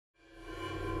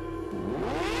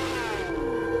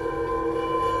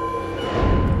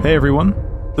Hey everyone,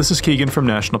 this is Keegan from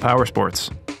National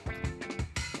Powersports.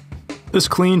 This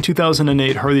clean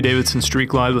 2008 Harley-Davidson Street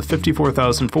Glide with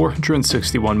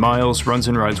 54,461 miles runs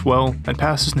and rides well and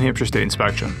passes New Hampshire State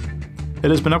inspection.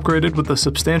 It has been upgraded with a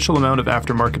substantial amount of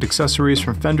aftermarket accessories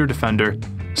from fender to fender,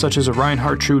 such as a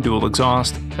Reinhardt True dual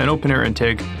exhaust, an open-air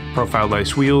intake, profiled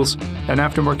ice wheels, an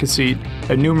aftermarket seat,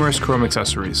 and numerous chrome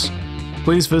accessories.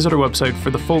 Please visit our website for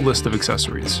the full list of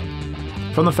accessories.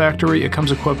 From the factory, it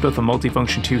comes equipped with a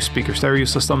multifunction 2-speaker stereo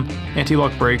system,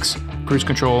 anti-lock brakes, cruise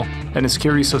control, and a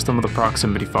security system with a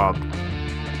proximity fob.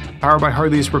 Powered by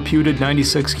Harley's reputed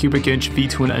 96 cubic inch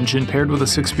V-twin engine paired with a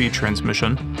 6-speed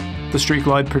transmission, the Street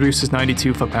Glide produces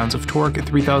 92 foot-pounds of torque at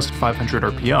 3,500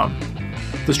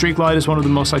 RPM. The Street Glide is one of the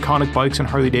most iconic bikes in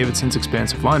Harley-Davidson's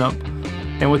expansive lineup,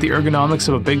 and with the ergonomics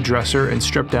of a big dresser and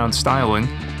stripped-down styling,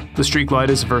 the Street Glide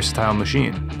is a versatile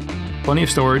machine. Plenty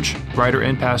of storage, rider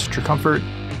and passenger comfort,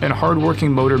 and a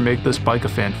hard-working motor make this bike a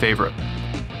fan favorite.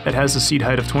 It has a seat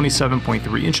height of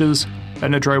 27.3 inches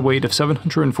and a dry weight of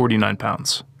 749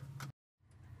 pounds.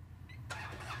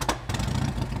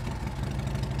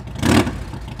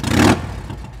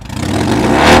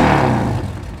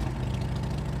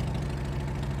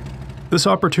 This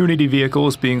opportunity vehicle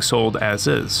is being sold as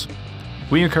is.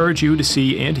 We encourage you to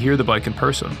see and hear the bike in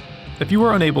person. If you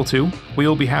are unable to, we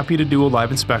will be happy to do a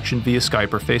live inspection via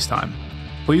Skype or FaceTime.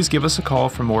 Please give us a call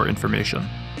for more information.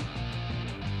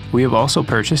 We have also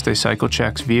purchased a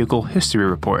CycleCheck's Vehicle History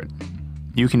Report.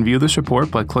 You can view this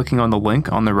report by clicking on the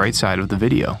link on the right side of the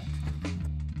video.